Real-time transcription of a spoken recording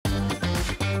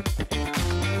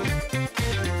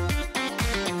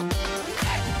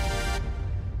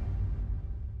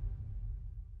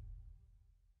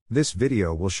This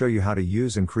video will show you how to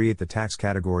use and create the tax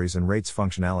categories and rates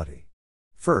functionality.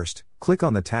 First, click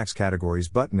on the Tax Categories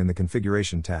button in the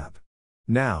Configuration tab.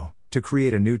 Now, to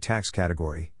create a new tax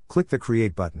category, click the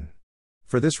Create button.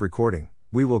 For this recording,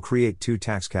 we will create two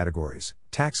tax categories,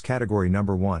 Tax Category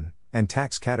Number 1 and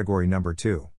Tax Category Number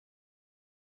 2.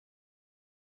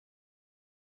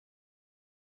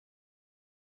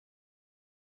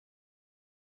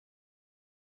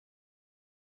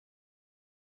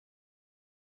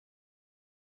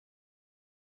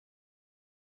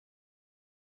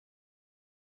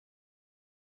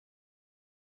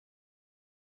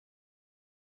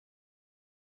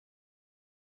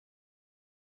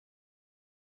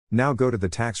 Now go to the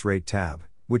Tax Rate tab,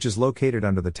 which is located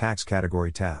under the Tax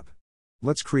Category tab.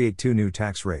 Let's create two new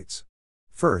tax rates.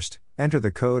 First, enter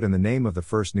the code and the name of the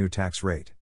first new tax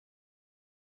rate.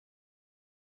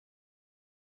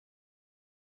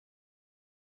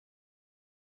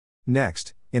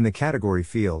 Next, in the Category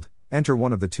field, enter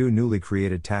one of the two newly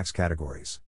created tax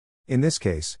categories. In this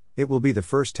case, it will be the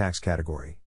first tax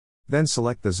category. Then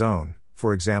select the zone,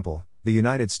 for example, the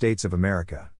United States of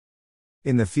America.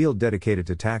 In the field dedicated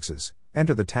to taxes,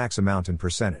 enter the tax amount in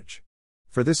percentage.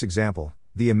 For this example,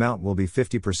 the amount will be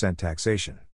 50%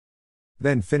 taxation.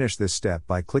 Then finish this step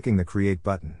by clicking the Create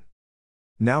button.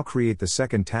 Now create the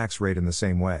second tax rate in the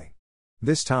same way.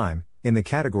 This time, in the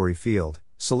Category field,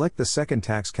 select the second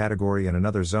tax category and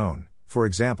another zone, for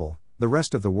example, the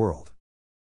rest of the world.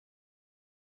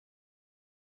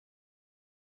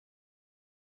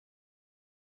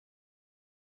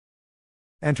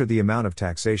 Enter the amount of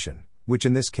taxation, which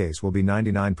in this case will be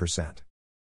 99%.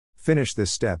 Finish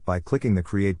this step by clicking the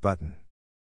Create button.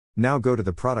 Now go to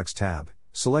the Products tab,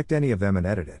 select any of them and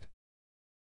edit it.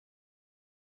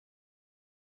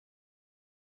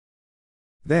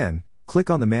 Then, click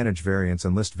on the Manage Variants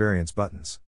and List Variants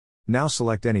buttons. Now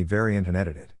select any variant and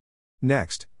edit it.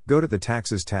 Next, go to the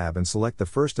Taxes tab and select the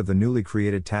first of the newly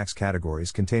created tax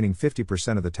categories containing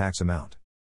 50% of the tax amount.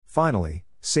 Finally,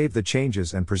 save the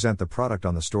changes and present the product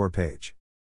on the store page.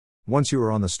 Once you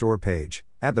are on the store page,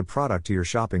 add the product to your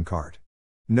shopping cart.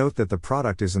 Note that the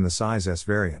product is in the size S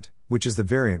variant, which is the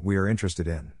variant we are interested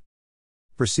in.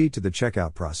 Proceed to the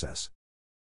checkout process.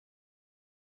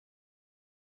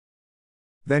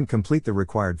 Then complete the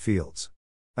required fields.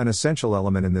 An essential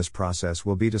element in this process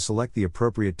will be to select the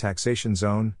appropriate taxation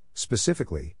zone,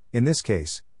 specifically, in this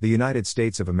case, the United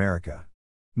States of America.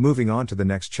 Moving on to the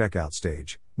next checkout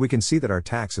stage, we can see that our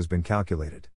tax has been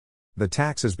calculated. The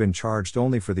tax has been charged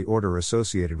only for the order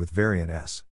associated with variant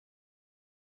S.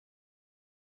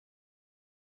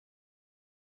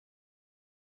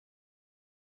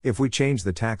 If we change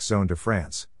the tax zone to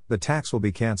France, the tax will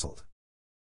be cancelled.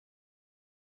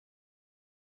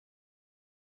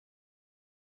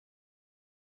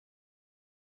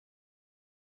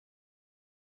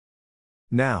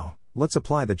 Now, let's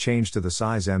apply the change to the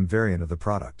size M variant of the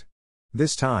product.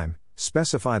 This time,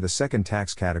 specify the second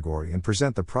tax category and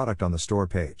present the product on the store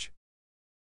page.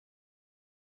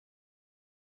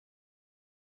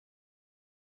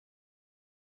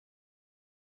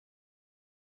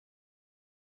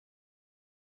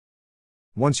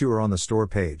 Once you are on the store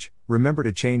page, remember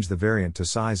to change the variant to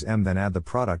size M, then add the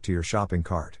product to your shopping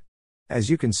cart.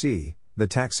 As you can see, the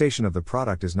taxation of the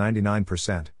product is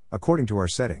 99%, according to our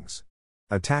settings.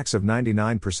 A tax of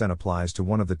 99% applies to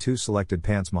one of the two selected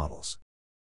pants models.